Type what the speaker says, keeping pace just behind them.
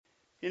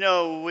You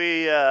know,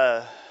 we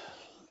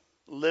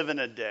live in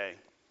a day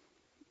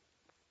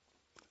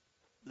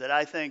that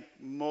I think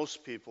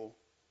most people,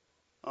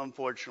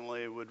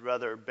 unfortunately, would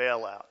rather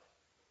bail out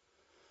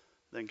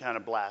than kind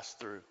of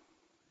blast through.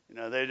 You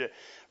know, they'd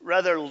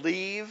rather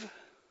leave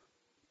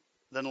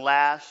than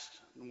last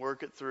and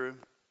work it through.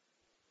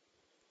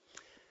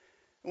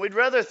 And we'd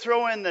rather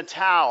throw in the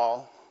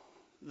towel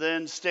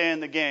than stay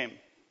in the game.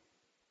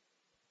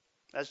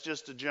 That's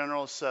just a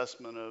general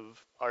assessment of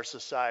our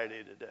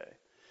society today.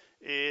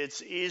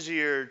 It's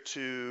easier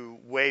to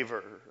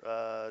waver,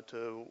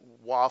 to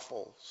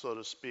waffle, so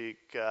to speak,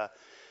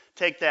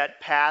 take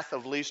that path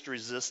of least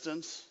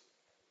resistance,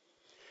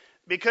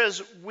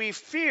 because we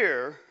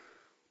fear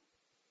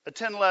a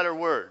 10-letter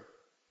word.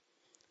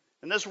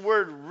 And this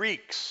word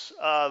reeks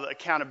of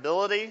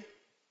accountability,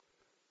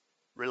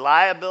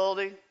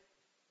 reliability,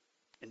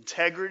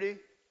 integrity,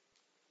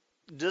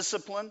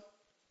 discipline.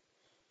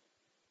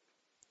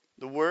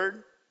 The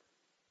word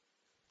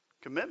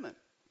commitment.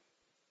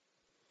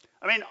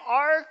 I mean,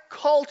 our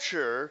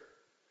culture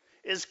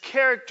is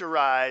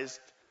characterized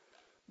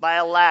by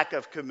a lack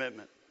of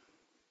commitment.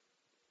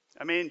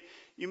 I mean,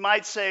 you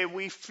might say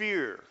we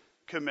fear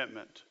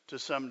commitment to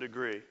some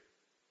degree.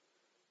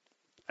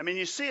 I mean,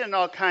 you see it in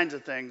all kinds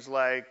of things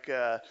like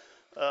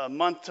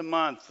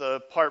month-to-month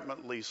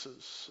apartment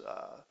leases.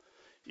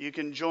 You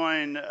can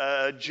join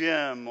a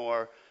gym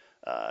or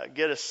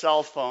get a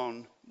cell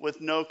phone with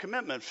no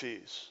commitment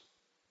fees.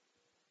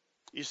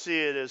 You see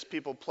it as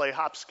people play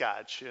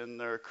hopscotch in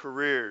their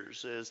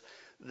careers, as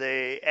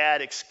they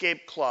add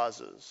escape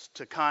clauses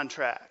to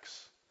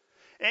contracts.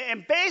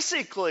 And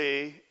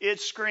basically,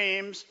 it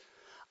screams,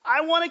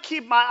 I want to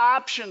keep my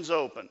options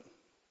open.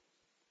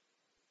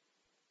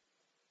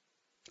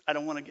 I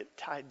don't want to get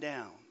tied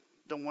down.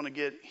 Don't want to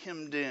get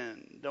hemmed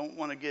in. Don't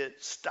want to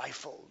get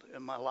stifled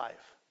in my life.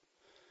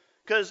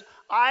 Because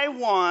I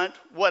want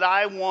what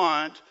I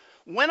want,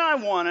 when I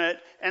want it,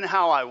 and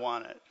how I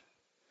want it.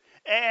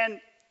 And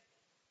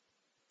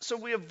so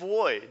we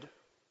avoid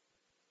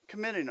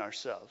committing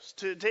ourselves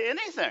to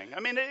anything. I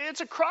mean,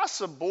 it's across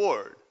the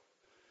board.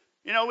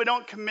 You know, we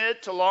don't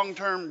commit to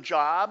long-term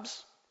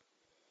jobs,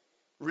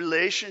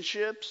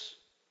 relationships,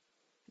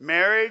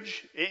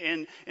 marriage,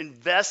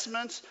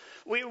 investments.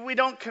 We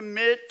don't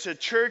commit to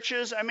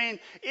churches. I mean,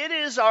 it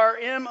is our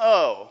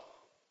MO.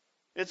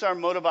 It's our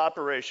mode of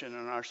operation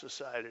in our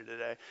society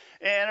today.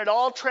 And it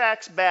all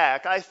tracks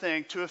back, I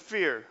think, to a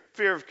fear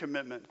of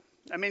commitment.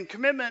 I mean,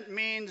 commitment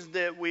means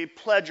that we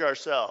pledge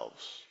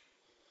ourselves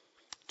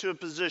to a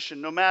position,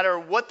 no matter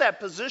what that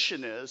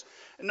position is,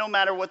 and no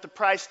matter what the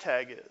price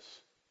tag is.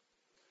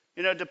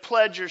 You know, to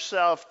pledge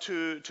yourself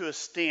to a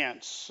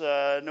stance,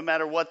 no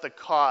matter what the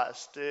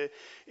cost.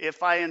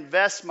 If I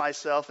invest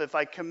myself, if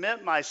I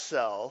commit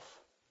myself,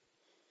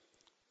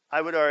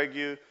 I would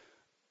argue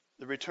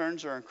the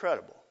returns are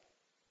incredible.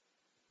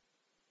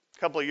 A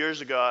couple of years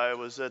ago, I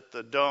was at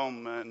the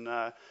Dome,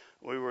 and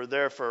we were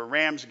there for a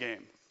Rams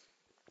game.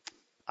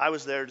 I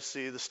was there to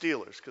see the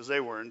Steelers because they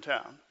were in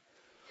town.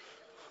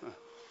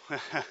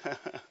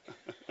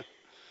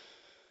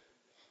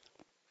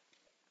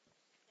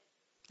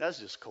 That's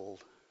just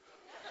cold.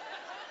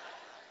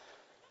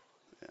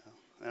 Yeah.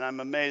 And I'm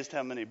amazed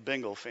how many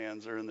Bengal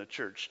fans are in the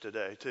church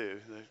today, too.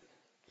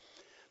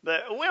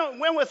 But I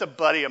went with a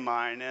buddy of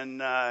mine,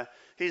 and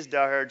he's a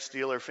diehard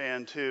Steeler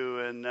fan,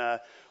 too. And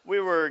we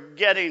were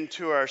getting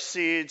to our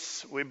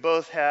seats. We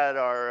both had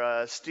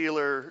our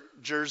Steeler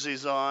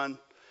jerseys on.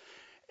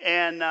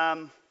 And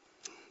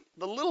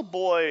the little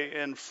boy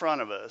in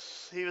front of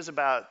us, he was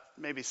about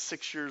maybe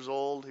 6 years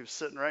old. He was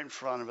sitting right in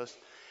front of us.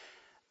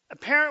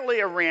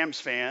 Apparently a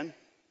Rams fan.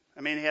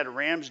 I mean, he had a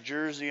Rams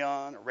jersey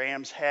on, a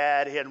Rams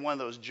hat. He had one of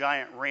those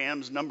giant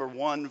Rams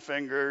 #1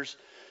 fingers.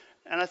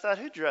 And I thought,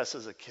 who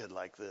dresses a kid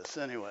like this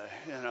anyway,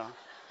 you know?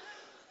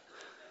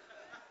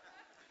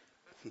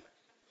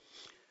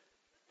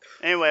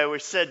 Anyway, we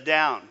sat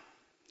down.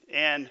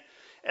 And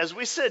as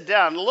we sit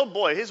down, the little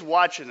boy, he's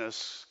watching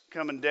us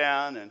coming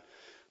down, and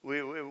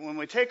when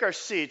we take our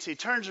seats, he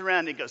turns around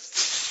and he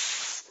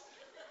goes,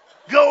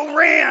 "Go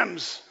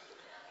Rams!"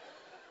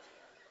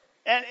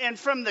 And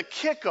from the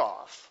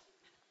kickoff,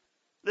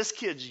 this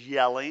kid's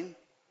yelling,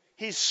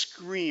 he's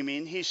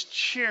screaming, he's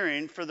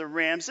cheering for the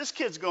Rams. This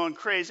kid's going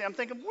crazy. I'm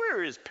thinking, where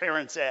are his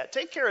parents at?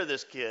 Take care of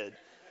this kid,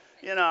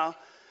 you know.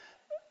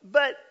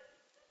 But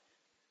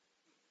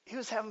he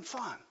was having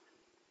fun.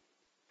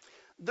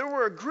 There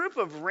were a group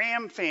of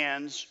Ram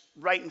fans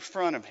right in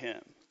front of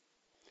him.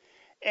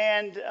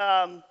 And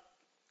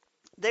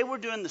they were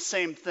doing the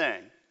same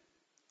thing.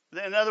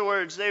 In other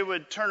words, they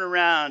would turn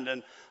around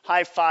and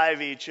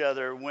high-five each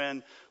other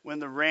when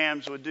the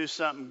Rams would do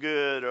something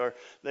good, or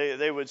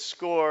they would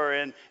score,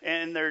 and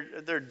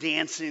they're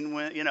dancing,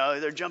 you know,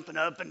 they're jumping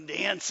up and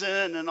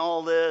dancing and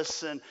all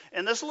this. And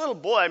this little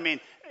boy, I mean,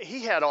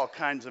 he had all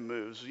kinds of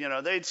moves. You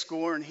know, they'd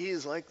score, and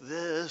he's like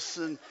this,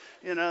 and,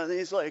 you know, and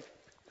he's like,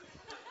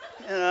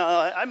 you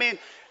know, I mean,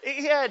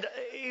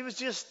 he was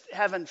just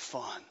having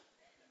fun.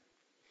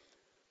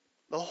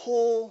 The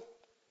whole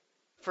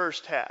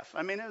first half.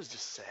 I mean, it was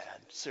just sad,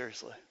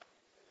 seriously.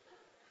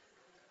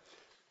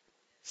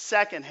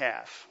 Second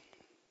half,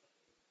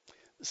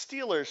 the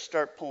Steelers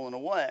start pulling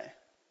away.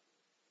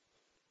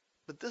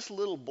 But this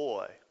little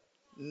boy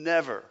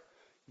never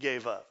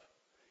gave up.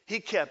 He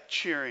kept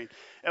cheering.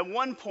 At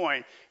one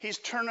point, he's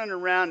turning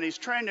around and he's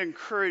trying to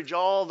encourage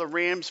all the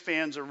Rams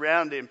fans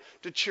around him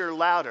to cheer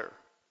louder.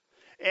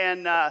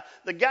 And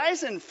the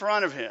guys in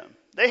front of him,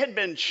 they had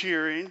been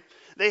cheering,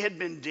 they had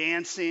been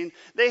dancing,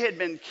 they had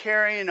been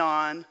carrying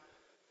on.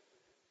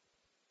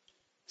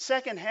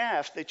 Second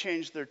half, they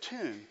changed their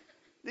tune.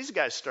 These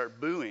guys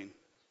start booing.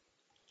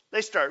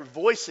 They start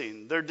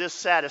voicing their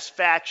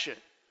dissatisfaction.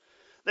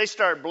 They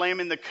start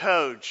blaming the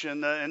coach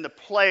and the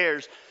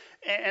players.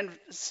 And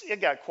it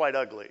got quite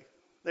ugly.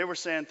 They were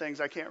saying things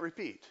I can't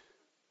repeat.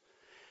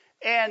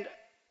 And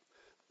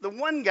the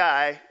one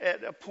guy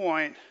at a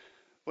point,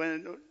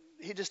 when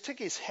he just took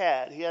his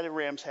hat, he had a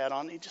Rams hat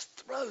on, he just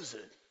throws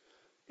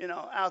it,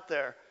 out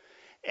there.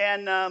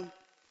 And the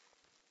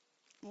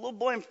little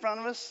boy in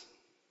front of us,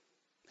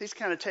 he's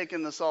kind of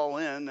taking this all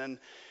in,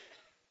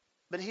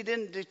 but he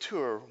didn't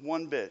detour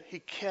one bit. He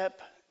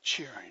kept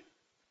cheering.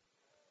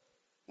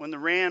 When the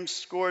Rams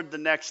scored the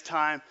next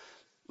time,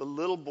 the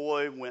little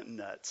boy went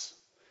nuts.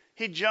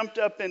 He jumped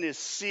up in his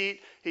seat.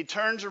 He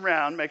turns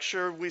around, make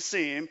sure we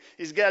see him.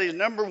 He's got his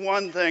number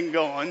one thing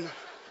going.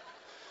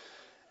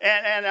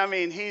 And I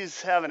mean,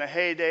 he's having a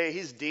heyday.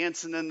 He's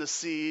dancing in the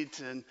seat.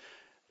 And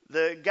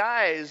the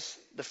guys,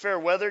 the fair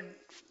weather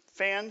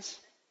fans,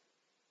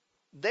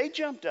 they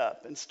jumped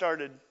up and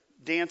started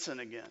dancing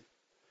again.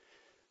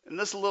 And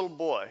this little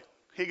boy,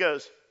 he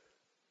goes,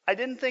 I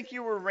didn't think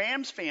you were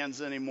Rams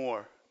fans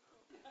anymore.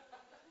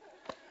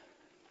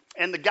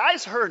 And the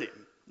guys heard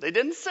him. They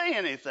didn't say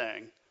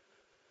anything,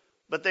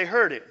 but they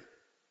heard him.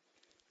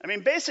 I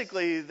mean,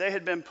 basically, they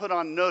had been put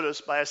on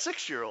notice by a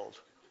 6-year-old.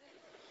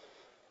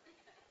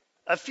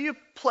 A few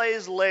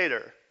plays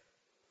later,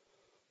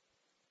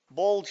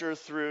 Bulger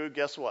threw,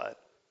 guess what?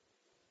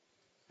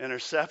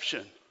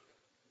 Interception.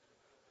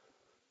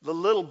 The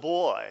little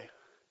boy,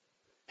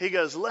 he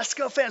goes, let's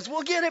go, fans.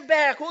 We'll get it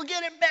back. We'll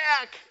get it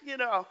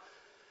back.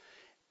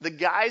 The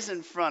guys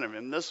in front of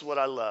him, this is what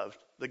I loved.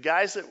 The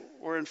guys that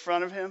were in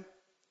front of him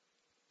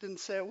didn't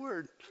say a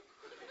word.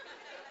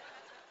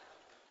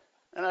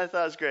 And I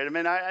thought it was great. I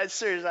mean, I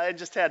seriously, I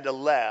just had to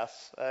laugh.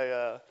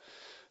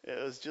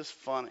 It was just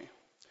funny.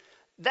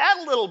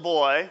 That little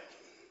boy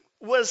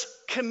was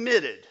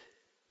committed.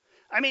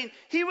 I mean,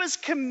 he was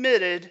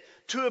committed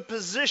to a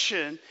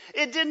position.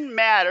 It didn't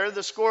matter.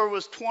 The score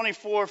was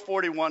 24-41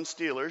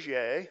 Steelers.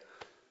 Yay.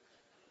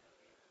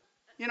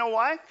 You know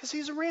why? Because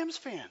he's a Rams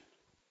fan.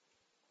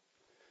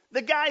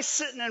 The guy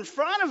sitting in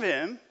front of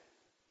him,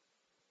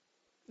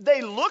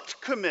 they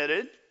looked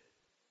committed.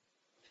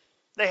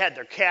 They had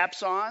their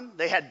caps on.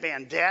 They had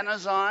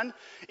bandanas on.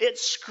 It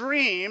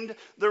screamed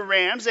the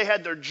Rams. They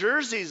had their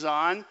jerseys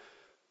on.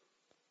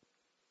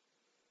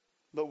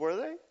 But were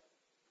they?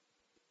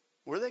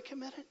 Were they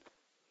committed?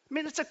 I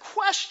mean, it's a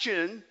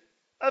question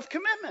of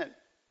commitment.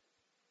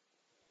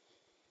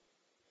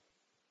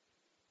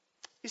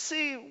 You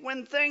see,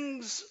 when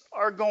things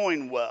are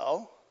going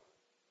well,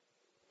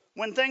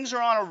 when things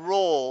are on a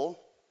roll,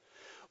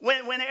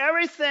 when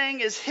everything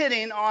is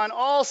hitting on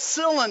all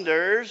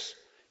cylinders,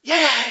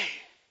 yay,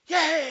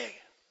 yay.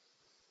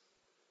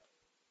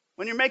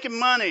 When you're making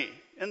money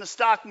in the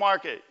stock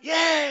market,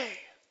 yay.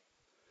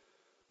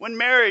 When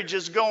marriage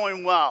is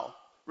going well,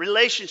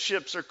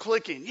 relationships are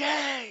clicking,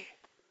 yay.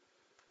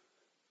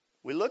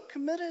 We look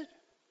committed.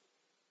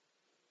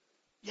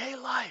 Yay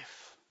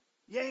life,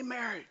 yay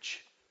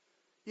marriage,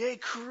 yay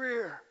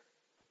career,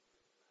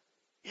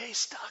 yay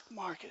stock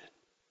market.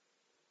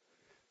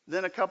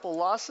 Then a couple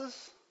losses,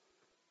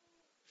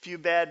 few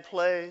bad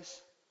plays,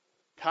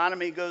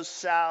 economy goes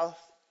south,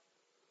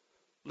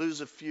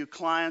 lose a few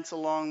clients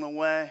along the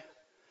way,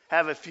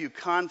 have a few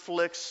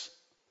conflicts,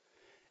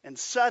 and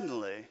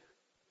suddenly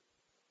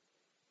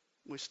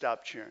we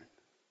stop cheering.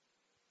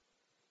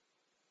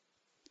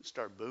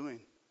 Start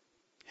booing,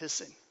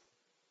 hissing.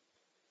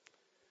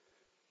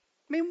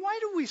 I mean, why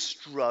do we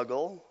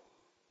struggle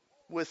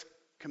with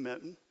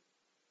commitment?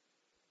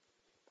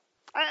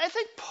 I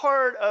think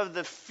part of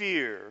the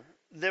fear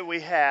that we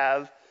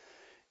have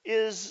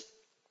is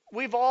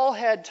we've all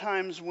had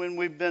times when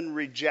we've been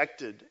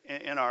rejected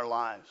in our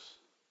lives.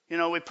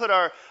 We put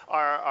our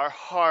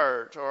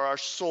heart or our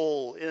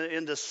soul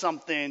into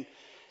something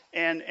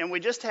and we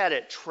just had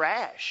it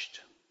trashed.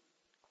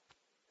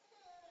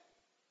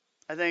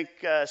 I think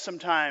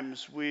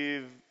sometimes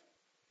we've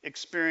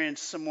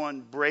experienced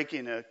someone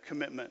breaking a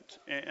commitment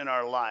in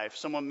our life.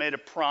 Someone made a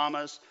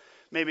promise,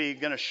 maybe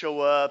going to show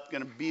up,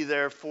 going to be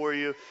there for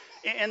you,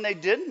 and they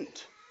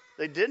didn't.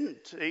 They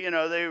didn't.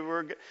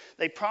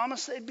 They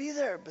promised they'd be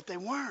there, but they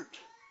weren't.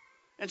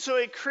 And so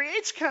it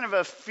creates kind of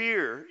a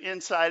fear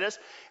inside us.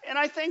 And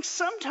I think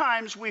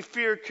sometimes we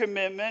fear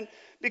commitment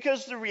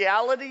because the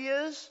reality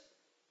is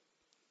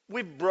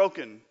we've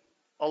broken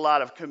a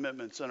lot of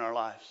commitments in our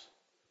lives.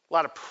 A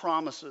lot of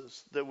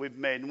promises that we've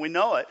made, and we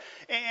know it.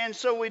 And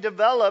so we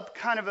develop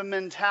kind of a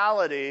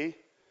mentality.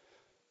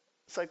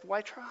 It's like,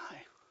 why try?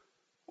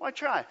 Why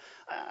try?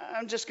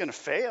 I'm just going to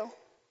fail.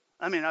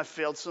 I mean, I've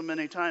failed so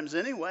many times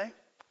anyway.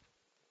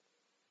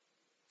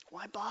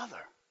 Why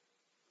bother?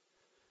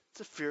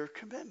 It's a fear of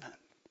commitment.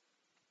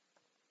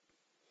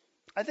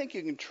 I think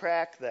you can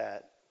track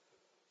that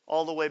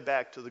all the way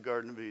back to the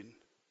Garden of Eden.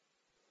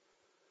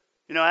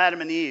 You know,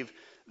 Adam and Eve,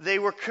 they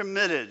were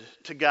committed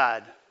to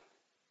God.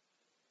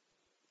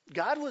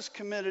 God was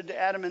committed to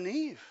Adam and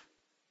Eve.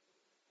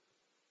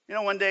 You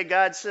know, one day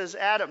God says,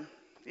 Adam,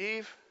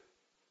 Eve,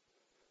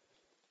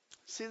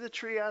 see the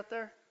tree out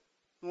there?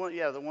 The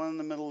one in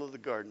the middle of the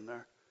garden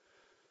there.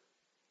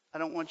 I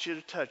don't want you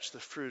to touch the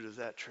fruit of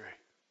that tree.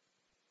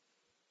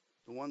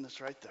 The one that's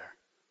right there.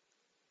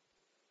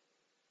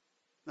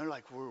 They're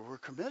like, we're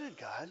committed,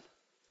 God.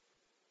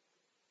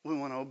 We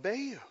want to obey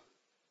you.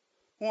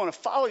 We want to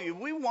follow you.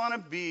 We want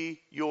to be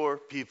your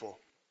people.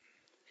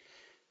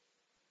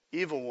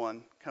 Evil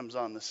one comes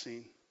on the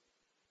scene,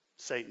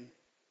 Satan.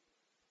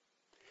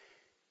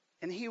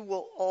 And he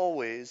will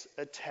always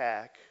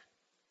attack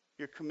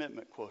your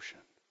commitment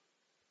quotient.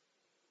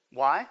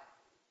 Why?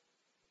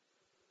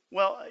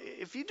 Well,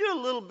 if you do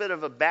a little bit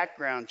of a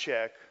background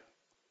check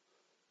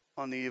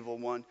on the evil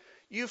one,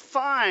 you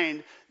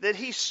find that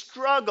he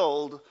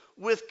struggled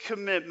with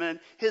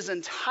commitment his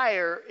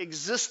entire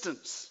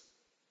existence.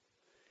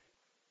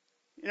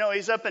 You know,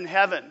 he's up in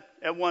heaven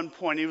at one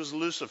point. He was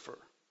Lucifer.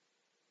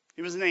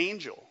 He was an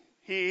angel.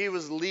 He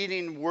was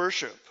leading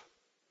worship.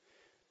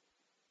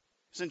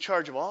 He's in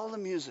charge of all the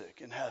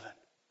music in heaven.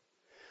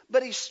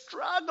 But he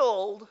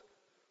struggled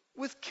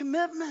with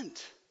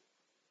commitment.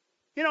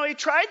 You know, he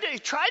tried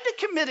to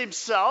commit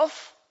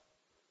himself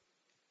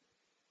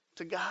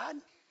to God.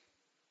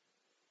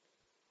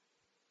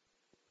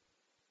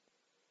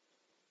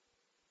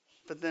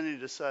 But then he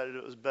decided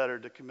it was better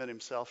to commit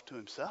himself to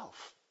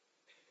himself.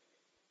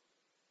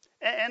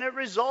 And it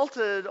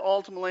resulted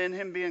ultimately in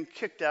him being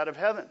kicked out of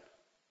heaven.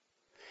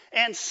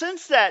 And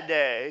since that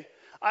day,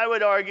 I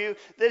would argue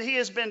that he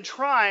has been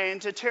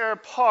trying to tear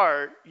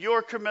apart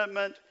your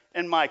commitment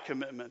and my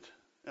commitment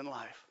in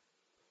life.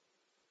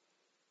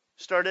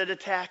 Started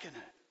attacking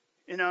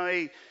it. You know,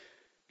 he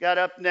got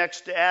up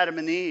next to Adam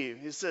and Eve.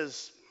 He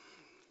says,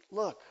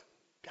 look,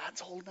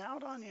 God's holding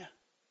out on you.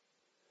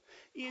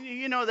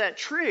 You know that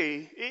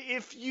tree,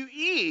 if you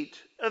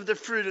eat of the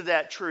fruit of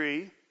that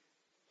tree,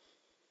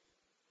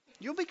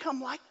 you'll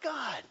become like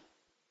God.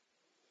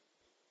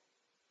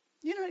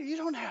 You know, you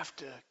don't have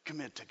to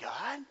commit to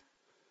God.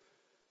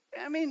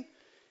 I mean,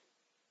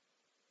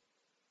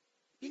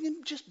 you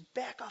can just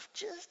back off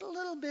just a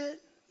little bit,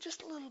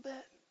 just a little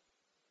bit.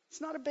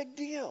 It's not a big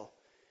deal.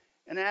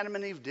 And Adam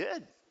and Eve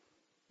did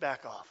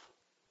back off.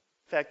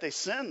 In fact, they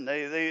sin.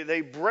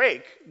 They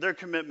break their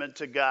commitment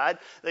to God.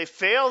 They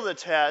fail the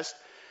test.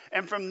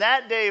 And from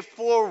that day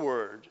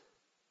forward,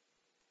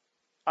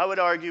 I would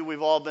argue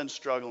we've all been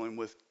struggling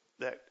with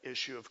that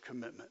issue of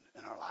commitment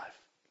in our life.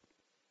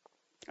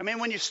 I mean,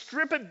 when you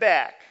strip it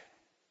back,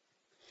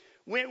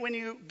 when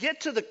you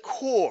get to the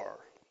core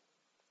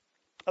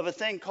of a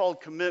thing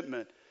called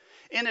commitment,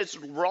 in its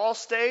raw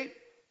state,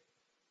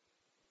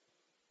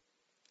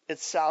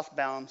 it's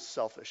southbound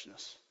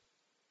selfishness.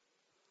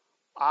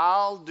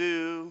 I'll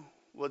do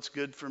what's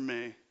good for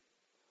me.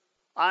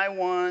 I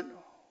want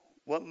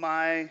what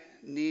my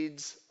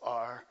needs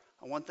are.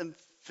 I want them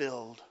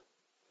filled.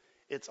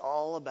 It's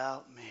all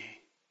about me.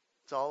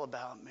 It's all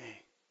about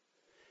me.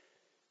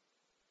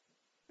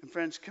 And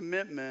friends,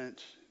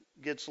 commitment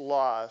gets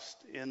lost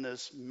in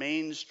this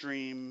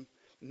mainstream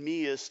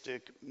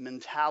meistic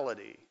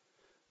mentality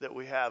that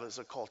we have as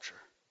a culture.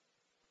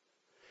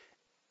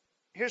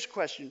 Here's a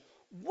question.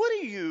 What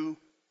are you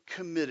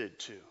committed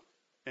to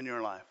in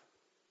your life?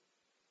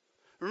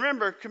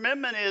 Remember,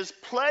 commitment is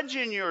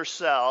pledging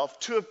yourself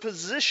to a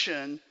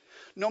position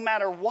no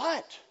matter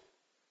what.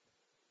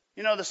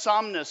 You know, the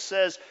psalmist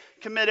says,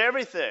 commit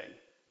everything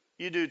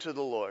you do to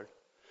the Lord.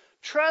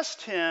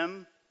 Trust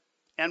him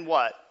and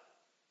what?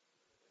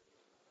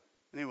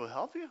 And he will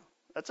help you.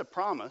 That's a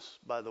promise,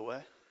 by the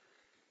way.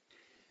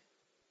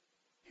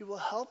 He will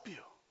help you.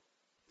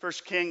 1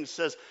 Kings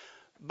says,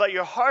 but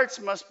your hearts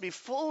must be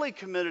fully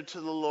committed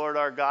to the Lord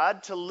our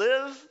God, to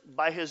live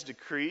by his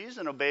decrees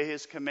and obey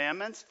his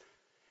commandments,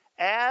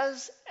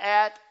 as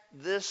at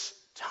this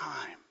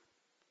time.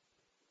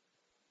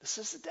 This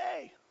is the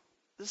day.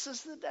 This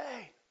is the day.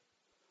 A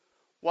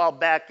while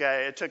back,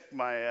 I took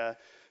my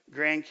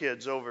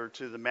grandkids over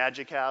to the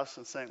Magic House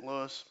in St.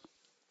 Louis.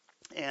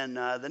 And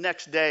the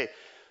next day,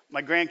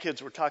 my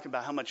grandkids were talking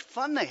about how much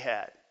fun they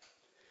had.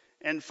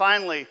 And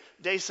finally,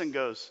 Dason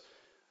goes,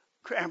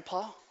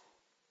 Grandpa,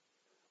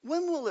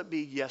 when will it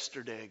be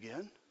yesterday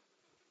again?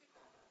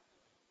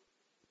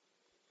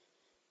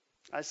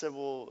 I said,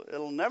 well,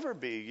 it'll never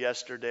be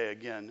yesterday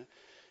again.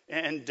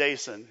 And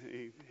Dason,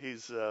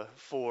 he's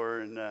 4,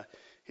 and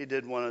he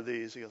did one of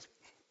these. He goes,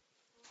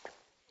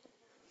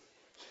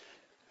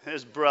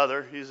 his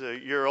brother, he's a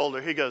year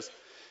older, he goes,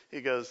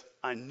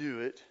 I knew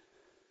it.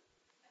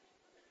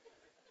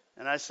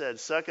 And I said,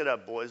 suck it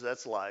up, boys,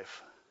 that's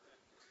life.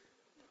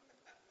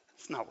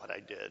 It's not what I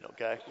did,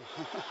 okay?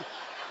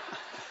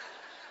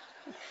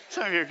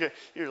 Some of you,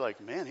 you're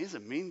like, man, he's a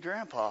mean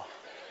grandpa.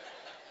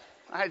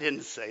 I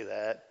didn't say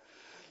that.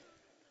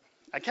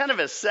 I kind of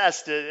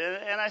assessed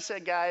it, and I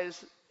said,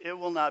 guys, it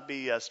will not be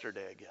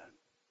yesterday again.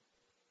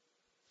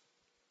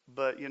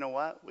 But you know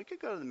what? We could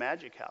go to the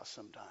Magic House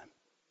sometime.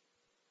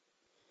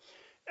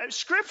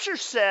 Scripture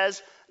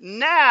says,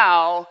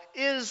 now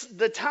is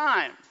the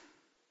time.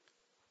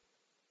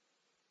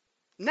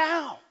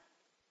 Now.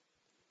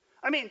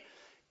 I mean,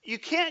 you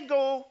can't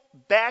go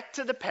back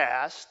to the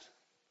past.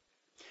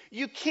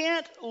 You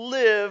can't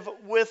live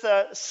with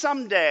a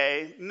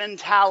someday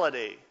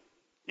mentality.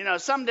 You know,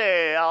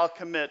 someday I'll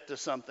commit to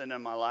something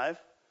in my life.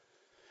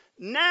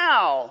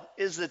 Now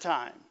is the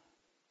time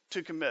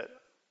to commit.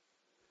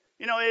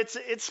 You know,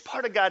 it's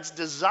part of God's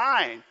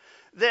design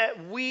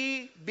that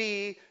we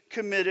be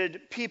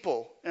committed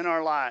people in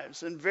our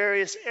lives, in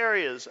various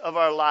areas of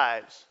our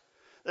lives.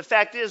 The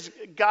fact is,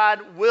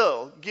 God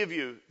will give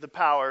you the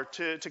power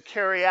to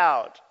carry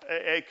out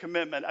a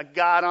commitment, a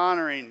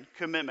God-honoring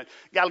commitment.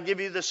 God will give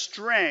you the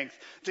strength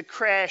to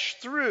crash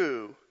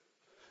through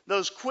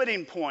those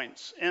quitting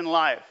points in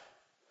life.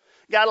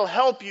 God will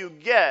help you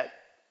get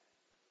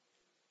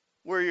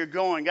where you're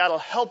going. God will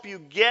help you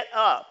get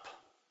up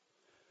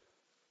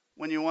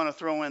when you want to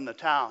throw in the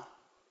towel.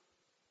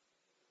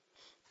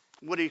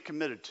 What are you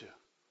committed to?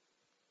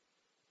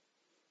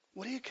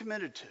 What are you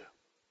committed to?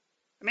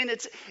 I mean,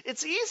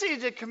 it's easy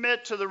to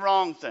commit to the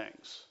wrong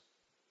things.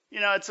 You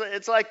know,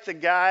 it's like the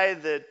guy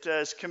that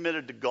is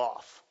committed to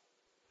golf.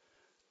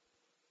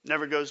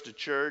 Never goes to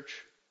church.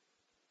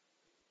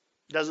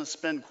 Doesn't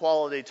spend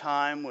quality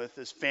time with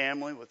his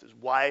family, with his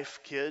wife,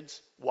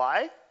 kids.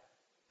 Why?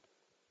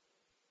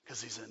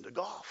 Because he's into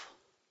golf.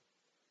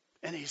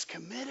 And he's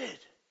committed.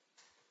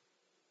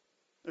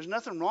 There's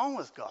nothing wrong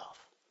with golf.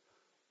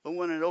 But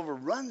when it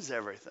overruns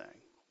everything,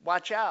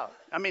 watch out.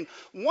 I mean,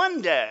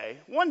 one day,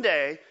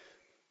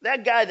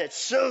 that guy that's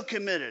so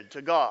committed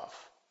to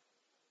golf,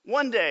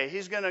 one day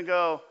he's going to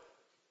go,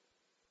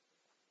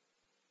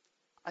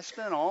 I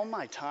spent all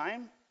my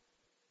time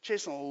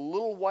chasing a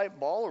little white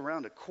ball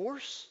around a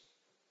course.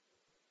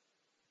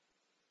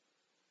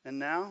 And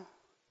now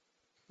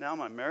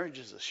my marriage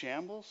is a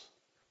shambles.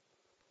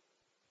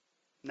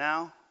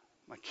 Now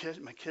my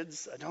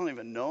kids, I don't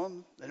even know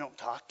them. They don't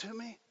talk to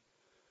me.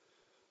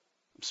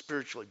 I'm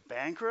spiritually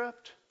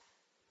bankrupt.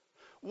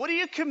 What are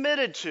you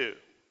committed to?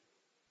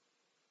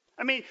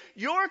 I mean,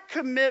 your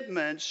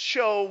commitments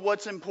show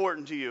what's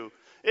important to you.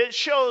 It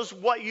shows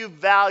what you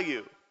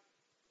value.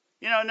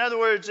 You know, in other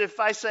words, if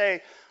I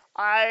say,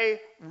 I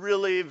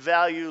really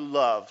value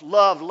love.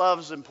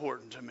 Love's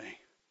important to me.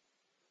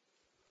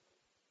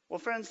 Well,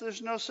 friends,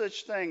 there's no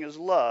such thing as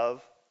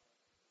love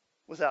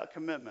without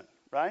commitment,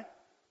 right?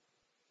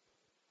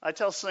 I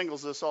tell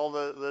singles this all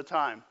the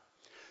time.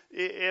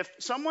 If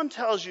someone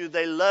tells you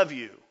they love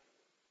you,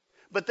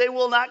 but they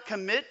will not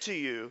commit to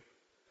you,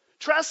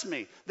 trust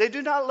me, they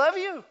do not love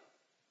you.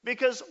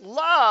 Because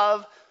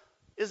love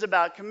is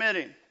about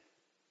committing.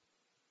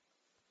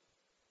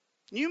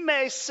 You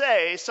may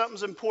say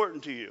something's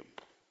important to you.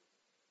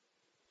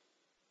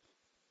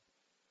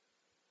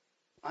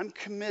 I'm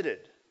committed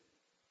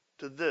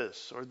to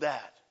this or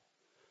that.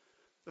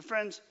 But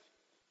friends,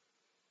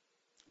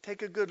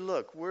 take a good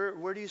look.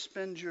 Where do you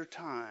spend your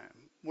time?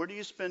 Where do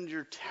you spend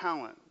your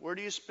talent? Where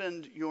do you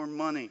spend your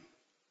money?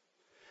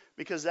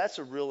 Because that's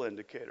a real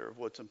indicator of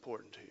what's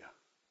important to you.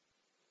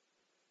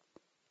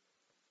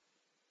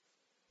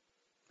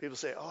 People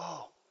say,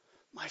 oh,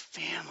 my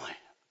family.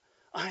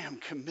 I am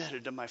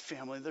committed to my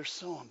family. They're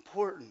so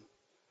important.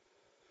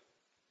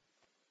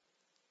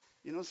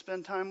 You don't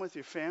spend time with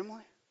your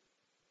family?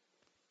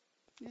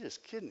 You're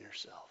just kidding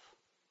yourself.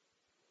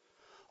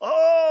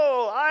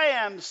 Oh,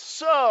 I am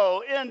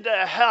so into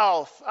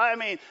health. I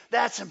mean,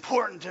 that's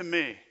important to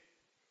me.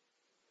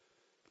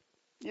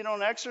 You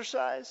don't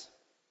exercise?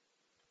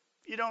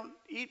 You don't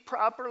eat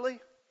properly?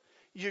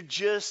 You're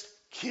just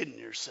kidding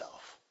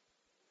yourself.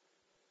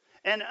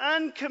 An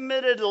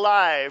uncommitted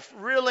life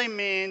really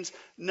means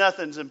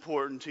nothing's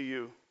important to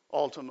you,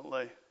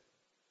 ultimately.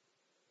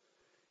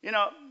 You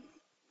know,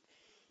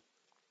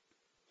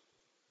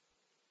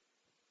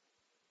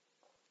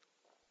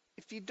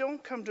 if you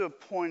don't come to a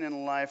point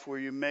in life where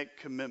you make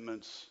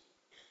commitments,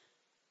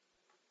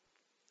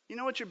 you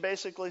know what you're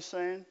basically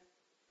saying?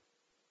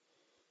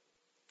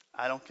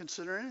 I don't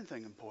consider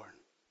anything important.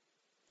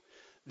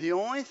 The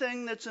only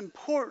thing that's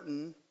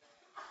important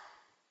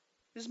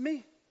is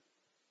me.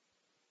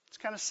 It's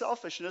kind of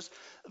selfishness.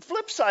 The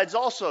flip side's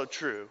also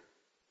true.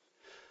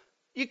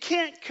 You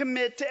can't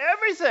commit to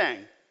everything.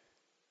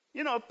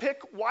 You know, pick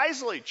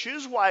wisely,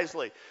 choose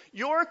wisely.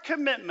 Your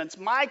commitments,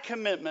 my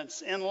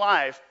commitments in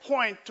life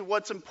point to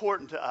what's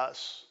important to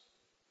us.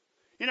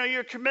 You know,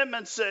 your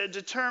commitments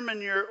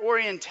determine your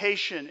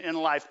orientation in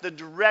life, the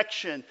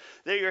direction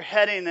that you're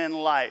heading in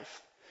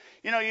life.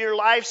 You know, your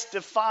life's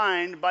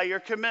defined by your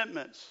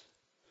commitments.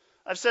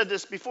 I've said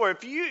this before.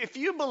 If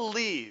you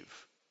believe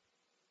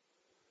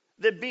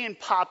that being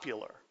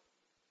popular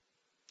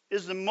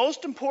is the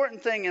most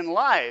important thing in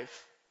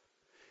life,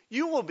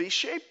 you will be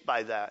shaped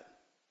by that.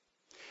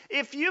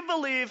 If you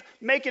believe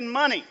making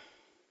money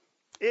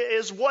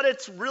is what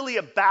it's really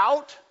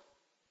about,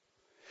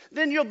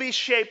 then you'll be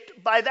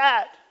shaped by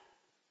that.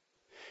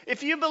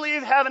 If you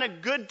believe having a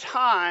good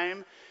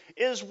time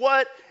is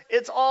what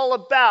it's all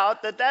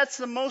about, that's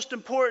the most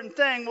important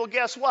thing, well,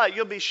 guess what?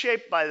 You'll be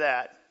shaped by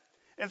that.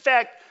 In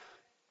fact,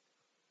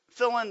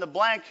 fill in the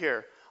blank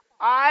here.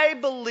 I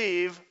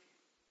believe,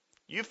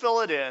 you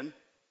fill it in,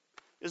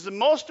 is the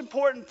most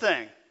important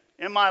thing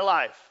in my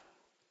life.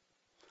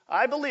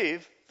 I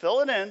believe,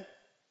 fill it in,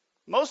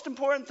 most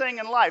important thing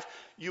in life,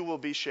 you will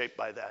be shaped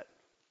by that.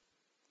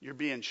 You're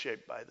being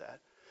shaped by that.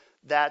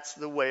 That's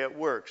the way it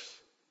works.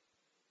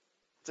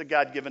 It's a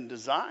God-given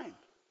design.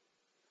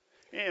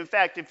 In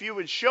fact, if you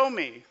would show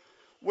me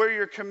where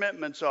your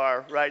commitments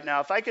are right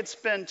now, if I could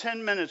spend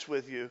 10 minutes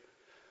with you,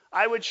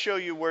 I would show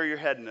you where you're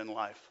heading in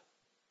life.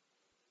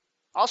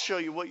 I'll show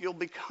you what you'll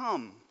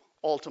become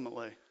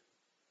ultimately.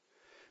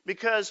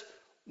 Because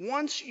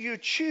once you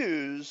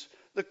choose,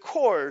 the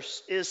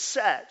course is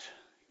set.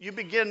 You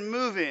begin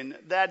moving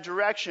that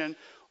direction.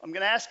 I'm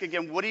going to ask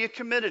again, what are you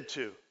committed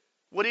to?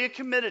 What are you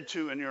committed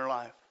to in your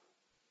life?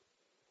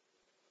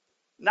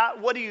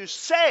 Not what do you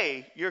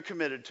say you're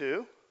committed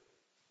to,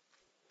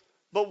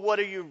 but what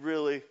are you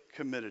really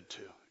committed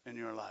to in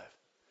your life?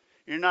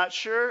 You're not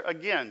sure?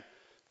 Again,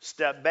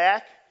 step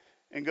back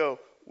and go,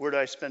 where do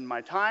I spend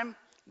my time?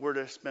 Where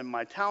do I spend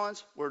my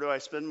talents? Where do I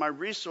spend my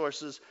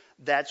resources?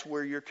 That's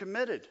where you're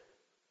committed.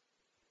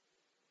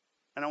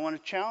 And I want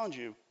to challenge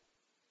you.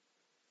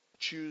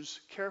 Choose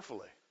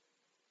carefully.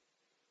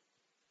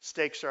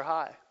 Stakes are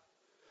high.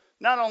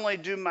 Not only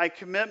do my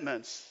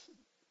commitments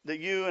that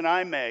you and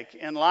I make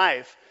in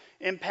life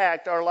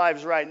impact our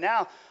lives right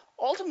now,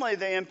 ultimately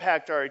they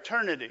impact our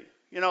eternity.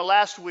 You know,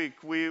 last week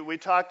we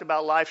talked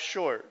about life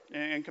short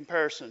in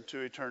comparison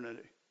to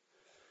eternity.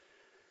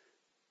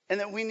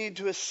 And that we need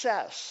to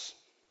assess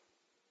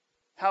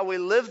how we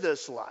live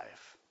this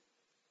life.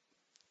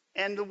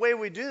 And the way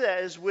we do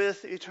that is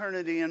with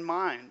eternity in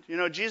mind. You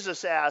know,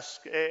 Jesus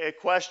asked a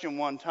question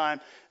one time,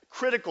 a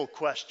critical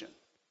question.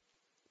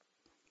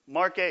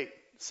 Mark 8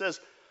 says,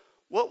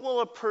 what will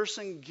a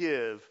person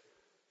give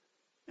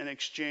in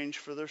exchange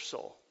for their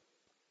soul?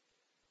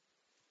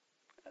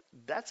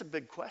 That's a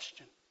big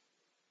question.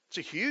 It's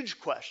a huge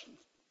question.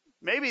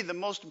 Maybe the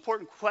most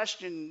important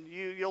question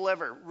you'll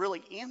ever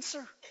really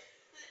answer.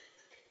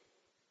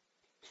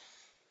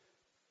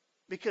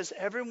 Because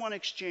everyone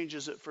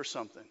exchanges it for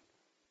something.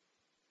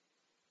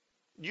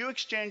 You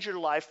exchange your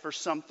life for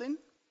something,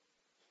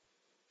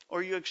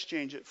 or you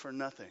exchange it for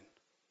nothing.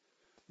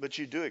 But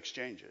you do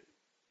exchange it.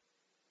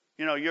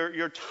 You know,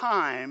 your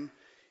time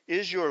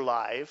is your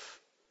life.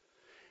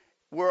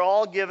 We're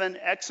all given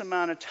X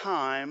amount of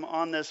time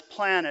on this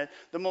planet.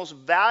 The most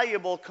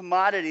valuable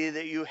commodity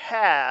that you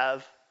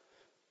have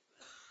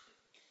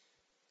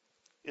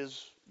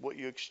is what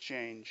you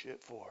exchange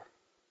it for.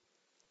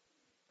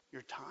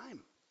 Your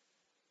time.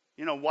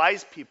 You know,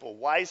 wise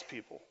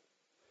people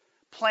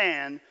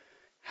plan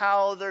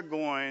how they're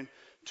going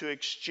to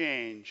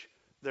exchange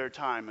their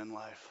time in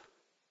life.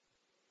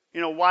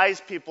 You know,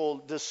 wise people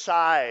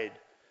decide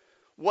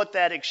what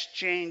that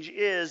exchange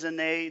is, and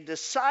they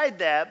decide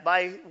that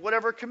by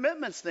whatever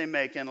commitments they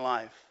make in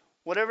life,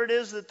 whatever it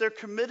is that they're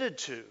committed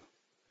to.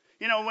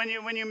 You know,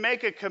 when you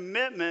make a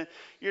commitment,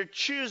 you're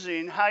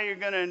choosing how you're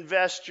going to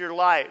invest your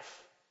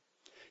life.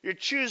 You're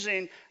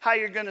choosing how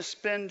you're going to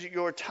spend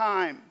your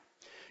time.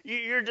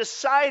 You're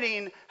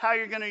deciding how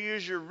you're going to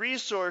use your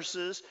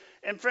resources.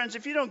 And friends,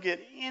 if you don't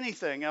get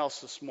anything else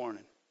this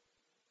morning,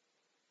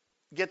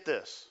 get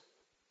this.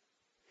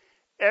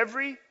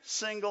 Every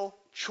single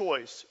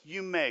choice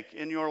you make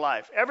in your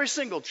life, every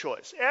single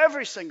choice,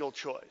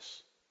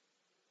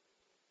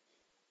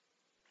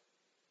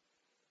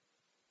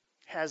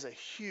 has a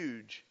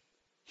huge,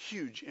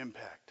 huge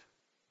impact.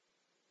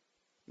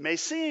 May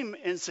seem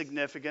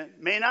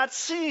insignificant, may not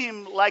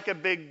seem like a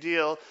big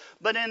deal,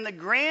 but in the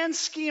grand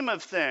scheme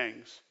of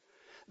things,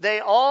 they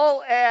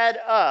all add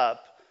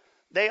up.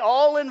 They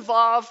all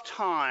involve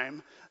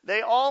time.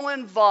 They all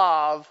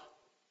involve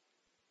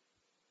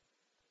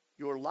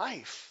your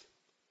life.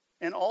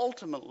 And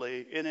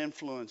ultimately, it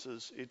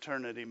influences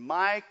eternity.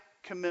 My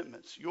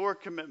commitments, your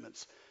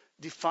commitments,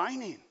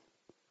 defining.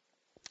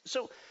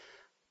 So,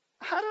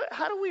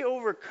 how do we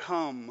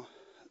overcome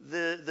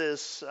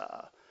this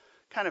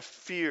kind of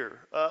fear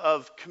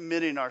of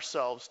committing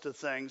ourselves to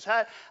things?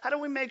 How do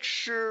we make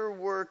sure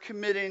we're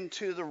committing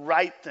to the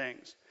right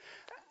things?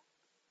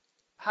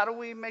 How do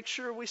we make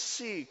sure we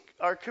see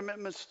our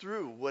commitments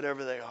through,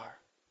 whatever they are?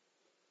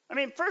 I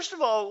mean, first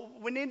of all,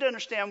 we need to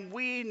understand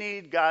we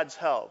need God's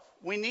help.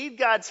 We need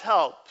God's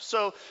help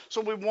so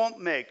we won't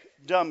make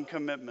dumb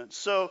commitments.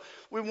 So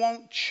we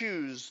won't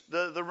choose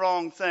the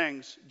wrong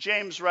things.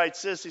 James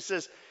writes this. He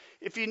says,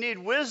 if you need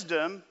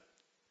wisdom,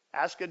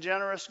 ask a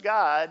generous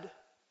God,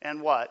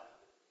 and what?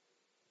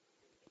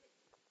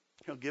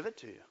 He'll give it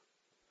to you.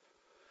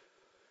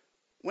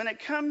 When it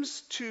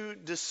comes to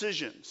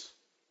decisions,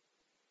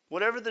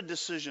 whatever the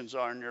decisions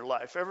are in your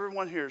life,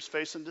 everyone here is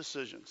facing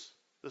decisions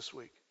this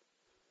week.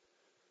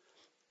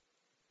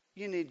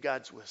 You need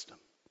God's wisdom.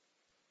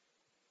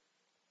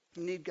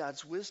 You need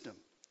God's wisdom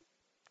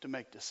to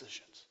make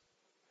decisions.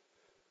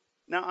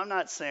 Now, I'm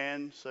not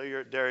saying, so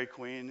you're at Dairy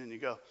Queen and you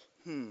go,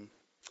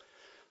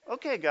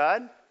 okay,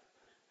 God,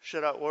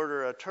 should I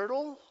order a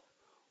turtle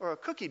or a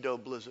cookie dough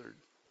blizzard?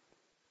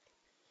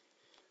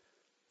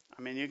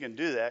 I mean, you can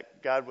do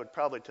that. God would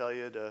probably tell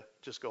you to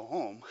just go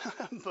home.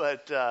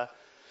 But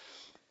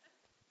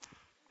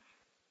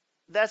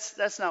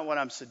that's not what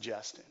I'm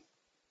suggesting.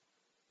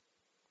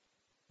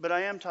 But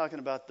I am talking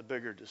about the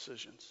bigger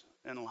decisions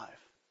in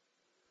life.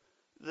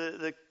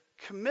 The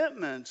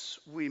commitments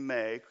we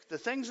make, the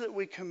things that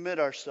we commit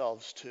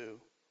ourselves to,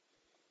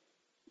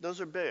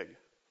 those are big.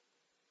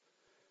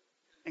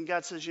 And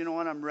God says, you know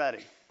what, I'm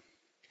ready.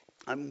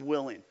 I'm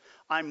willing.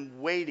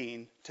 I'm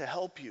waiting to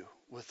help you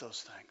with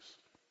those things.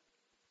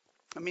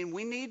 I mean,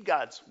 we need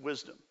God's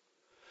wisdom.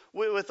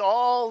 With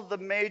all the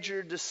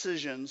major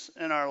decisions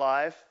in our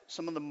life,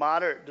 some of the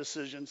moderate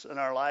decisions in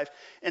our life,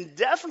 and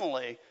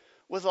definitely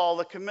with all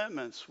the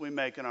commitments we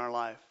make in our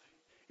life.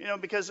 You know,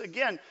 because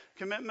again,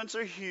 commitments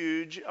are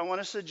huge. I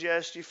want to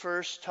suggest you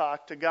first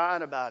talk to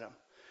God about them.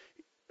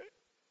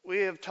 We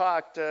have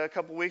talked a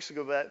couple weeks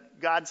ago about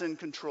God's in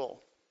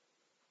control.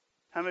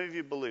 How many of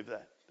you believe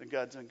that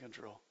God's in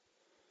control?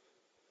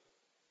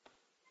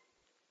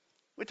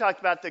 We talked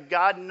about that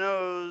God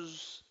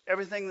knows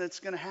everything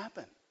that's going to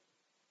happen.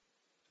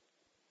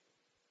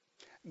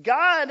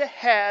 God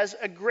has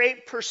a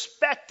great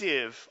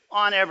perspective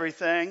on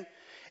everything,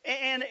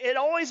 and it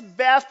always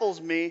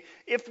baffles me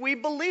if we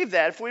believe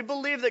that. If we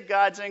believe that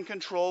God's in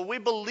control, we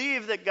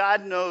believe that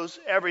God knows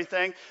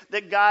everything,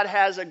 that God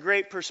has a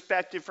great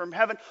perspective from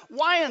heaven,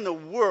 why in the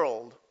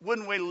world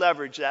wouldn't we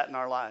leverage that in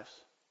our lives?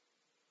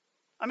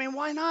 I mean,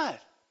 why not?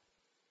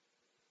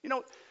 You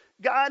know,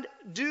 God,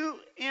 do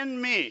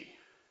in me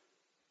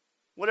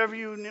whatever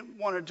you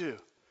want to do.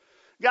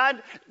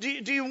 God,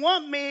 do you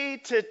want me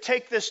to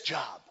take this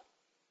job?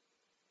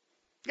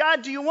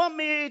 God, do you want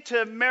me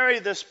to marry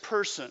this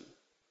person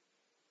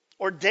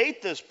or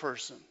date this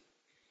person?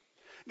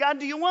 God,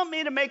 do you want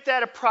me to make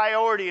that a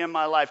priority in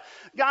my life?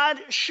 God,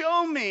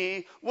 show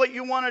me what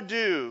you want to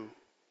do.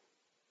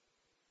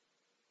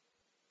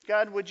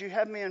 God, would you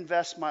have me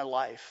invest my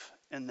life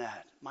in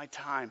that, my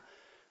time?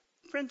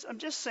 Friends, I'm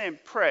just saying,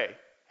 pray.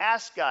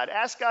 Ask God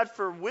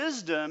for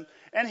wisdom,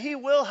 and he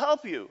will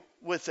help you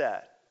with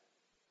that.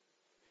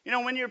 You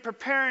know, when you're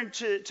preparing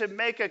to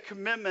make a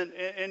commitment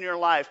in your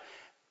life,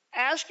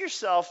 ask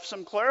yourself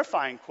some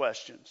clarifying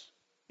questions.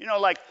 You know,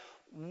 like,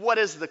 what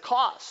is the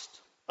cost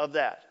of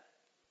that?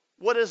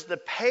 What is the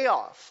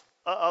payoff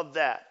of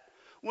that?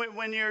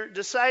 When you're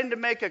deciding to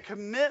make a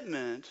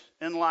commitment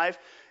in life,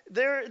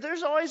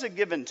 there's always a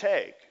give and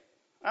take.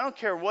 I don't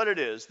care what it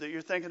is that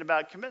you're thinking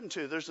about committing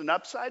to. There's an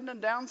upside and a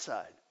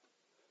downside.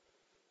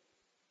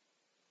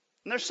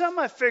 And there's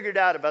something I figured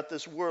out about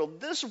this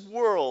world. This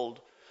world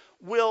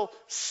will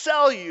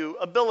sell you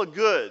a bill of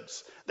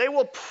goods. They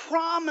will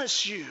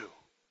promise you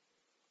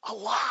a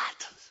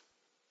lot,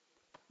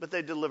 but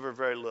they deliver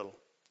very little.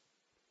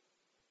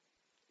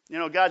 You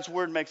know, God's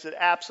word makes it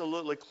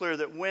absolutely clear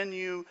that when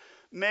you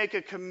make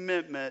a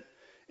commitment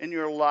in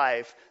your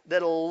life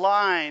that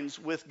aligns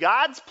with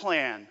God's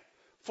plan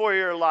for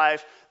your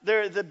life,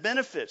 the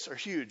benefits are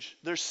huge.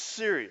 They're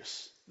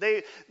serious.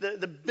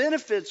 The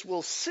benefits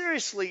will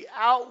seriously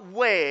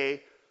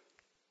outweigh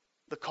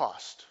the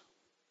cost.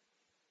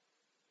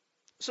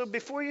 So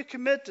before you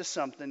commit to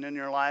something in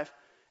your life,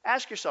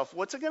 ask yourself,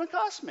 what's it going to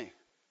cost me?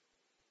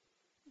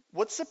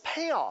 What's the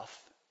payoff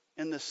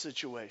in this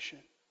situation?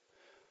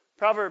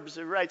 Proverbs,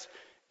 it writes,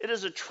 it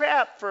is a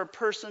trap for a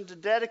person to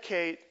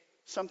dedicate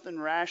something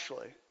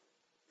rashly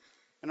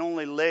and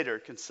only later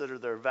consider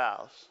their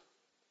vows.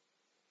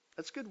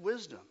 That's good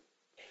wisdom.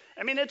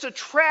 I mean, it's a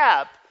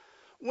trap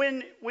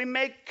when we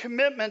make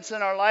commitments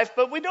in our life,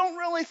 but we don't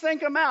really think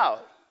them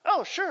out.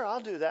 Oh, sure,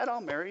 I'll do that.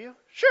 I'll marry you.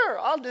 Sure,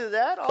 I'll do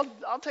that.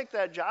 I'll take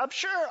that job.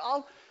 Sure,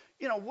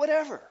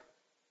 whatever.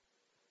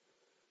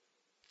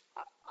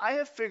 I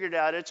have figured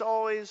out it's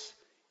always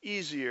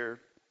easier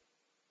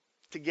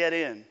to get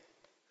in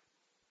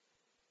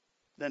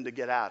than to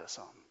get out of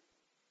something.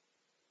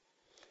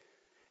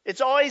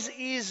 It's always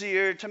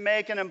easier to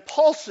make an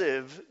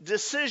impulsive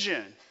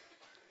decision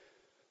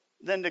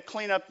than to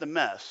clean up the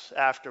mess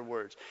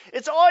afterwards.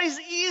 It's always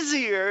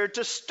easier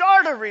to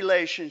start a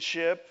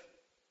relationship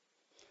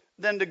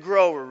than to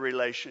grow a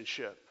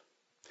relationship.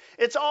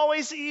 It's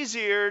always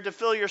easier to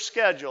fill your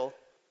schedule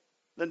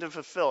than to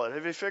fulfill it.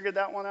 Have you figured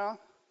that one out?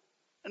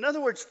 In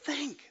other words,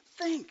 think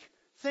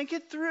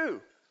it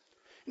through.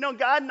 You know,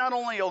 God not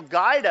only will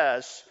guide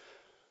us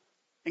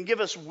and give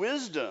us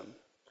wisdom,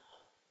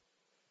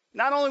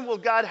 not only will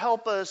God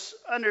help us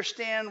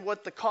understand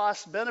what the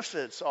cost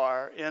benefits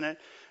are in it,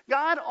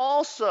 God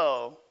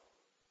also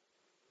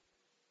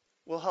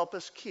will help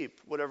us keep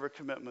whatever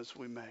commitments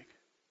we make.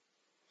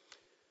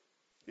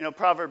 You know,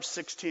 Proverbs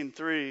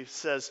 16:3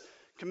 says,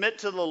 commit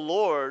to the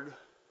Lord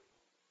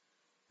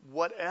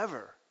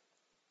whatever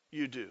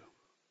you do.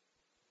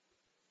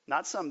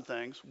 Not some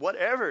things,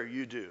 whatever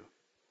you do.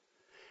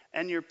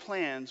 And your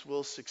plans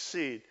will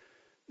succeed.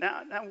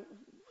 Now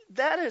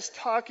that is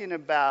talking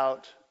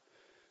about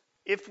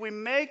if we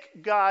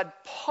make God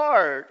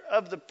part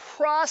of the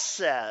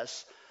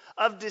process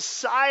of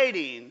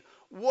deciding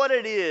what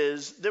it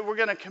is that we're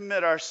going to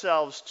commit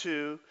ourselves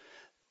to,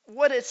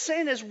 what it's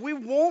saying is we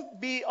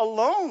won't be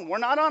alone. We're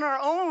not on our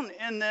own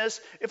in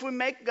this if we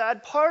make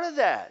God part of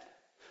that.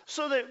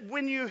 So that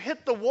when you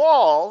hit the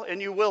wall,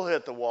 and you will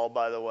hit the wall,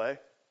 by the way,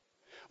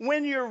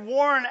 when you're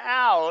worn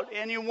out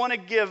and you want to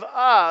give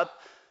up,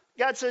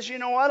 God says, you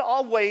know what?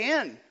 I'll weigh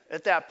in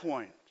at that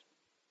point.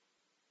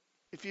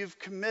 If you've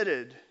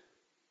committed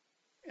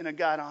in a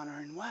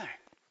God-honoring way.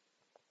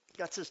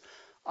 God says,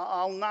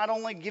 I'll not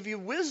only give you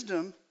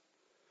wisdom,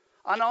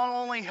 I'll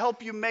not only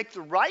help you make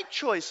the right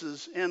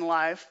choices in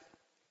life,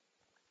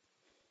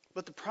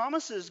 but the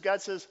promise is,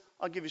 God says,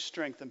 I'll give you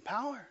strength and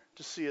power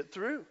to see it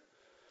through.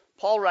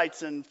 Paul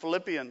writes in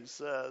Philippians,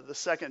 the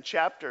 2nd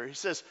chapter, he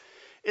says,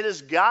 it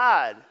is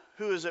God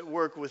who is at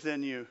work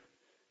within you,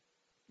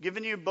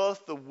 giving you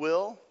both the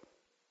will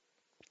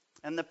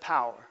and the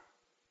power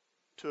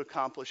to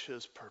accomplish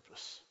his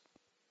purpose.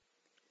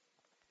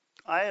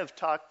 I have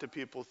talked to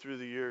people through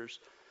the years,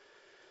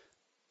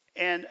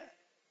 and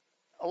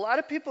a lot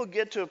of people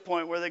get to a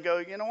point where they go,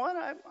 you know what,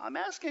 I'm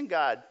asking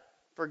God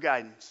for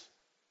guidance.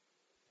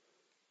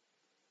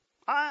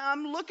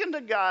 I'm looking to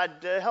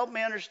God to help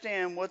me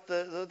understand what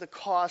the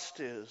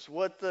cost is,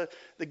 what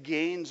the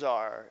gains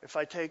are if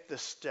I take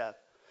this step.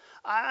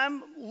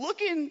 I'm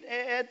looking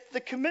at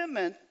the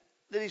commitment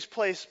that he's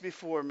placed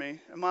before me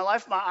in my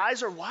life. My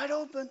eyes are wide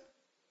open.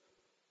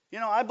 You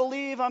know, I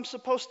believe I'm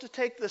supposed to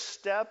take this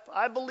step.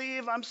 I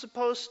believe I'm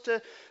supposed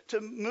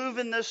to move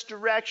in this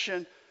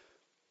direction.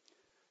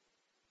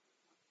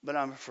 But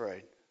I'm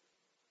afraid.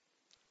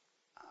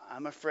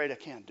 I'm afraid I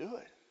can't do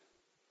it.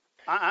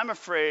 I'm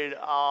afraid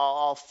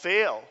I'll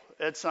fail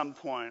at some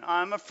point.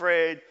 I'm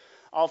afraid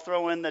I'll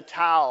throw in the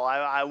towel.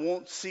 I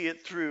won't see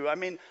it through. I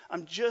mean,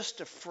 I'm just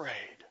afraid.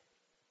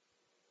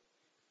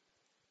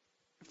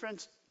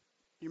 Friends,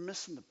 you're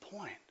missing the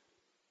point.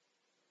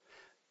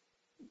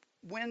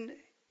 When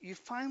you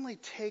finally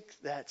take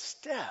that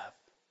step,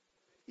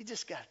 you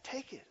just got to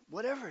take it,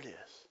 whatever it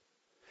is.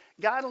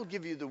 God will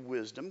give you the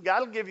wisdom. God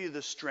will give you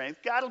the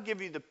strength. God will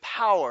give you the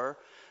power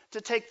to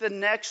take the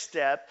next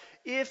step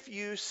if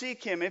you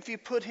seek him, if you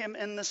put him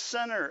in the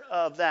center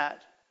of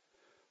that.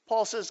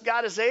 Paul says,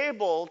 God is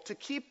able to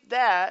keep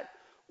that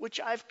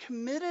which I've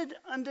committed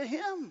unto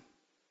him.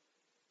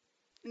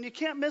 And you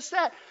can't miss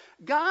that.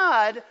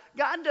 God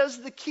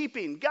does the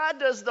keeping. God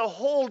does the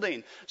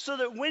holding. So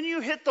that when you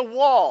hit the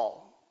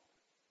wall,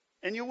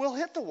 and you will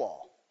hit the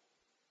wall,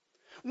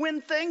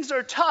 when things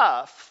are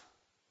tough,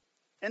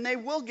 and they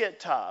will get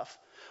tough,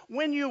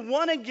 when you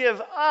want to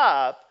give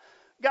up,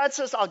 God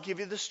says, I'll give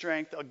you the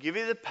strength, I'll give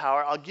you the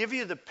power, I'll give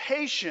you the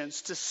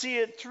patience to see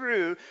it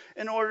through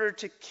in order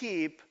to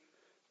keep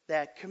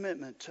that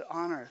commitment, to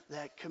honor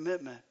that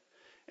commitment.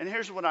 And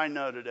here's what I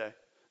know today.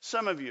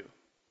 Some of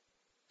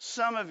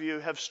you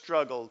have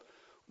struggled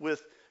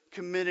with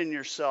committing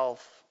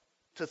yourself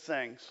to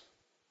things.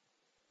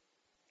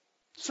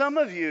 Some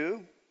of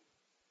you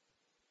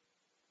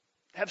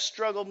have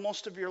struggled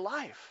most of your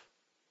life.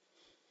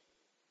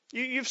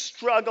 You've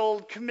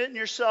struggled committing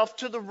yourself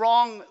to the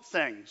wrong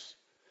things.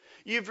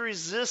 You've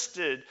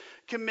resisted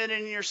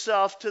committing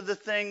yourself to the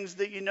things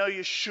that you know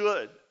you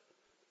should.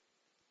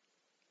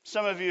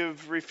 Some of you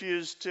have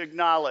refused to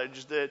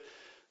acknowledge that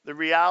the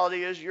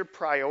reality is your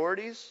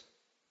priorities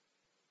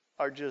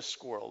are just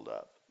squirreled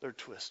up. They're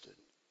twisted.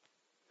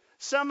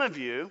 Some of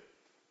you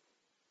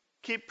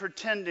keep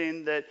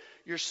pretending that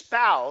your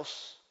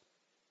spouse,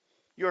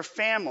 your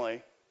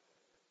family,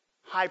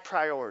 high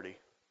priority.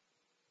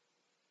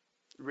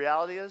 The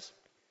reality is,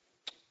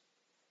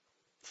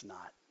 it's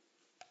not.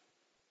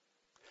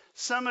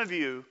 Some of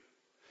you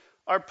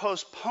are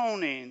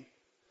postponing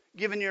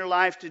giving your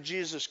life to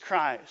Jesus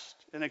Christ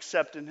and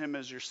accepting him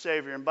as your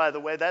Savior. And by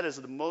the way, that is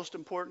the most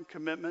important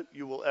commitment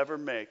you will ever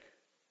make.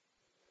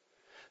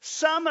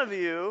 Some of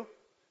you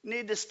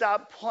need to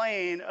stop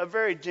playing a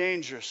very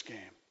dangerous game.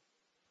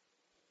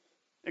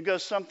 It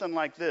goes something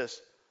like this.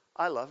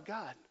 I love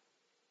God.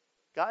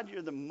 God,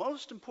 you're the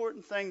most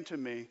important thing to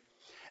me.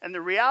 And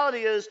the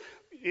reality is,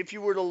 if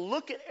you were to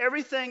look at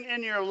everything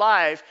in your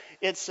life,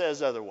 it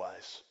says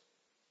otherwise.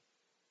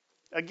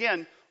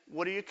 Again,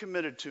 what are you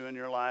committed to in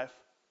your life?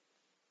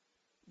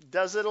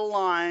 Does it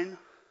align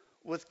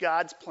with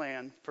God's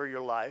plan for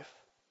your life?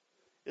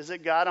 Is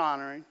it God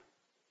honoring?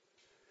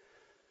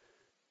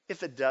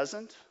 If it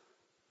doesn't,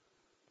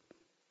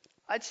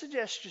 I'd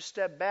suggest you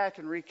step back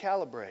and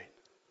recalibrate.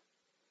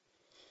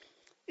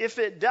 If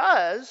it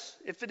does,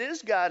 if it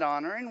is God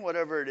honoring,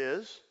 whatever it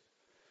is,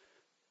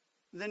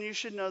 then you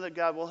should know that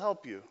God will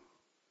help you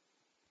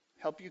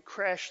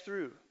crash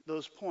through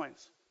those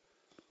points.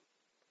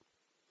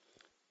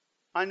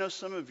 I know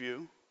some of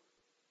you,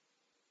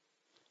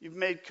 you've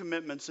made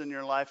commitments in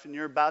your life and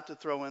you're about to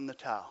throw in the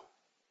towel.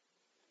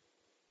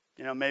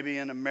 You know, maybe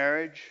in a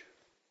marriage,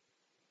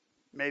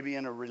 maybe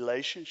in a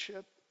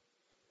relationship,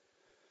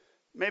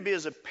 maybe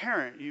as a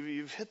parent,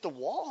 you've hit the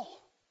wall.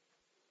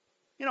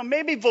 You know,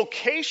 maybe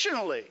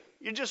vocationally,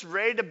 you're just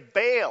ready to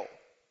bail.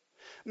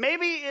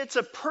 Maybe it's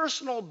a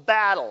personal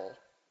battle.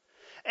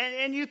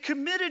 And you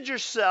committed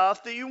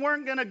yourself that you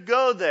weren't going to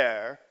go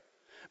there,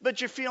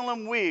 but you're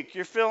feeling weak.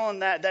 You're feeling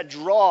that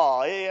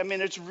draw. I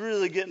mean, it's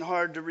really getting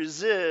hard to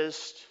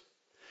resist.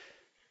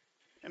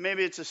 And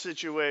maybe it's a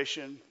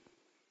situation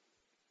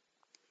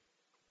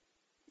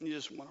you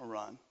just want to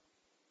run.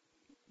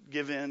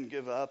 Give in,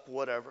 give up,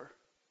 whatever.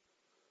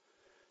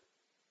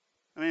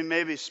 I mean,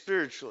 maybe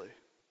spiritually,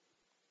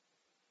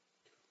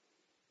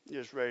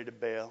 you're just ready to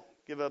bail.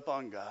 Give up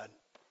on God.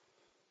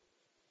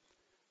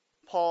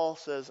 Paul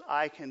says,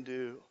 I can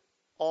do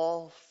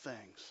all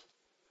things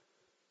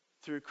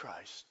through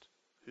Christ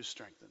who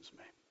strengthens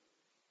me.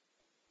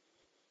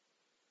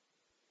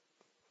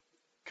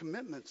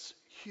 Commitment's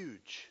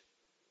huge.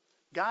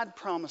 God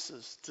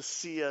promises to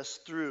see us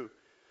through.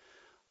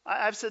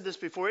 I've said this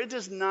before. It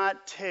does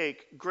not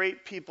take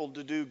great people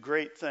to do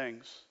great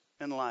things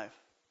in life.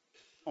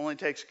 It only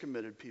takes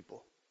committed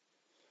people.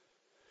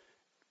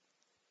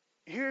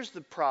 Here's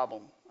the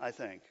problem, I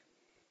think.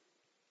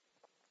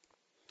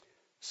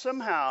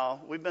 Somehow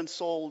we've been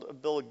sold a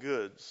bill of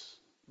goods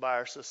by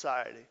our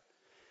society.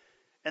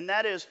 And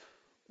that is,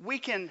 we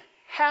can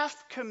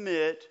half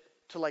commit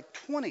to like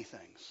 20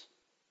 things,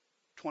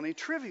 20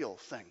 trivial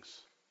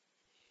things.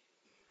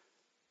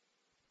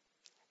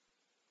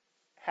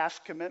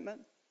 Half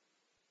commitment?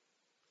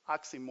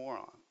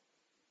 Oxymoron.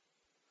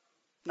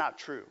 Not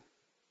true.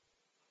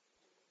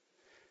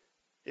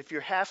 If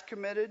you're half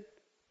committed,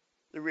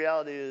 the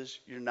reality is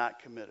you're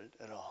not committed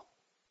at all.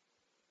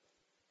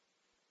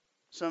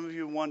 Some of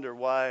you wonder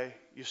why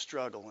you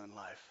struggle in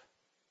life.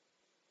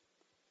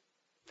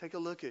 Take a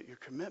look at your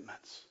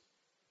commitments.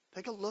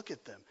 Take a look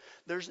at them.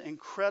 There's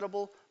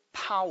incredible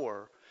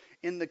power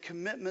in the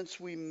commitments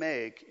we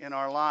make in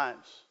our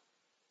lives.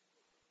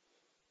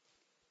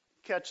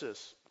 Catch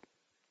this.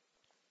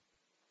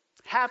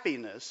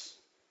 Happiness,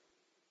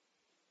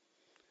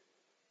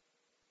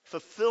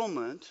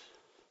 fulfillment,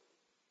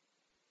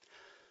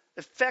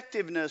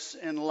 effectiveness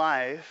in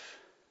life,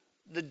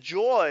 the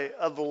joy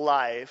of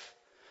life,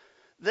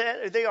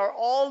 they are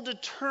all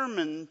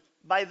determined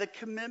by the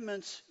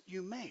commitments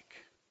you make.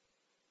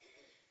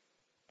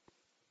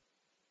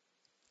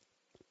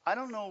 I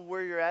don't know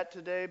where you're at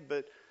today,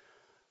 but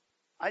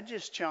I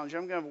just challenge you.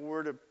 I'm going to have a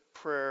word of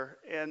prayer.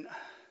 And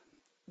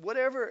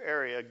whatever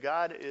area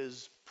God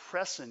is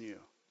pressing you,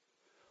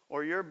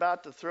 or you're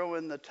about to throw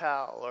in the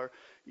towel, or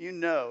you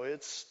know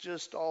it's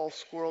just all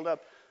squirreled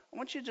up, I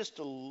want you just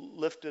to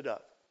lift it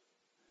up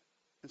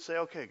and say,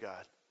 okay,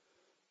 God,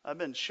 I've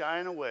been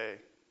shying away,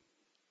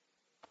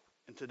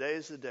 and today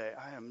is the day.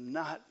 I am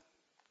not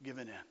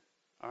giving in.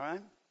 All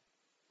right?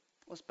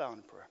 Let's bow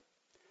in prayer.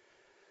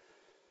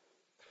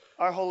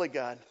 Our holy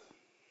God,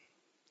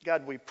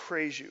 we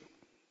praise you.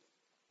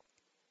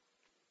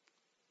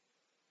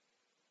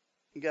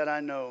 God, I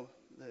know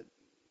that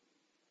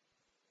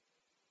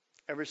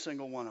every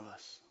single one of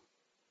us,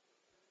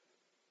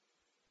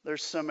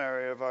 there's some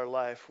area of our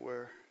life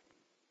where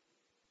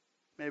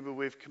maybe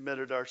we've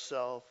committed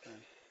ourselves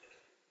and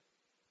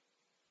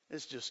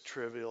it's just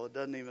trivial. It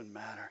doesn't even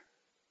matter.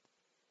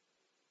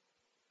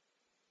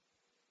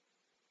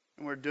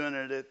 And we're doing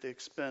it at the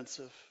expense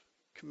of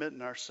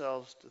committing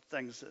ourselves to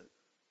things that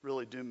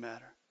really do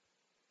matter.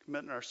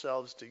 Committing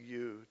ourselves to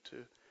you, to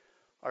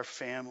our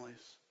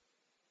families,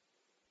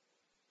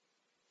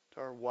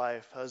 to our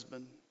wife,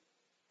 husband,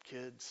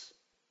 kids.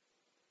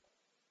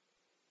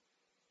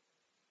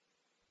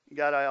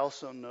 God, I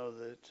also know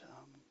that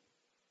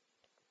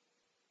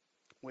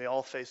we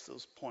all face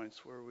those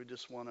points where we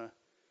just want to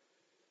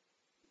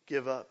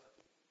give up,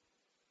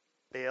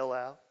 bail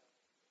out,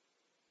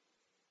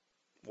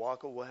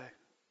 walk away.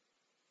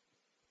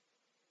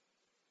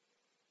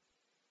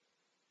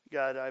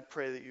 God, I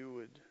pray that you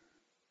would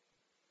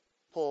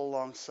pull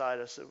alongside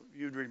us, that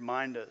you'd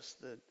remind us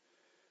that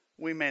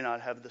we may not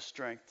have the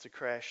strength to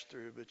crash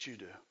through, but you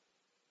do.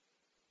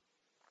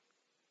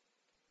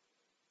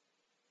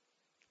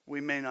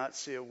 We may not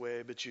see a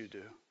way, but you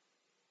do.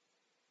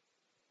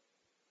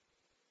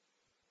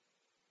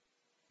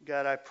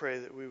 God, I pray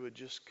that we would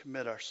just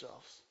commit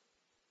ourselves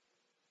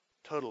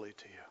totally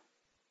to you.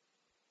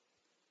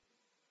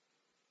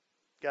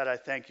 God, I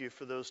thank you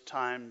for those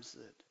times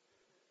that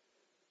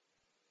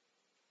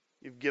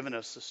you've given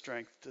us the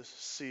strength to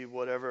see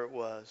whatever it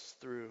was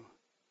through.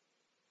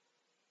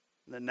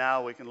 And then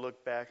now we can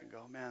look back and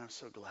go, man, I'm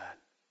so glad.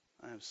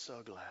 I am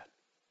so glad.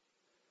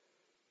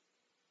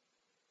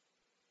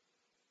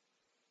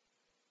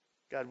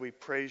 God, we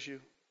praise you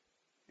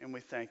and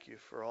we thank you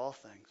for all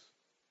things.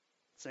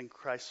 It's in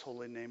Christ's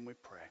holy name we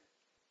pray.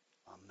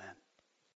 Amen.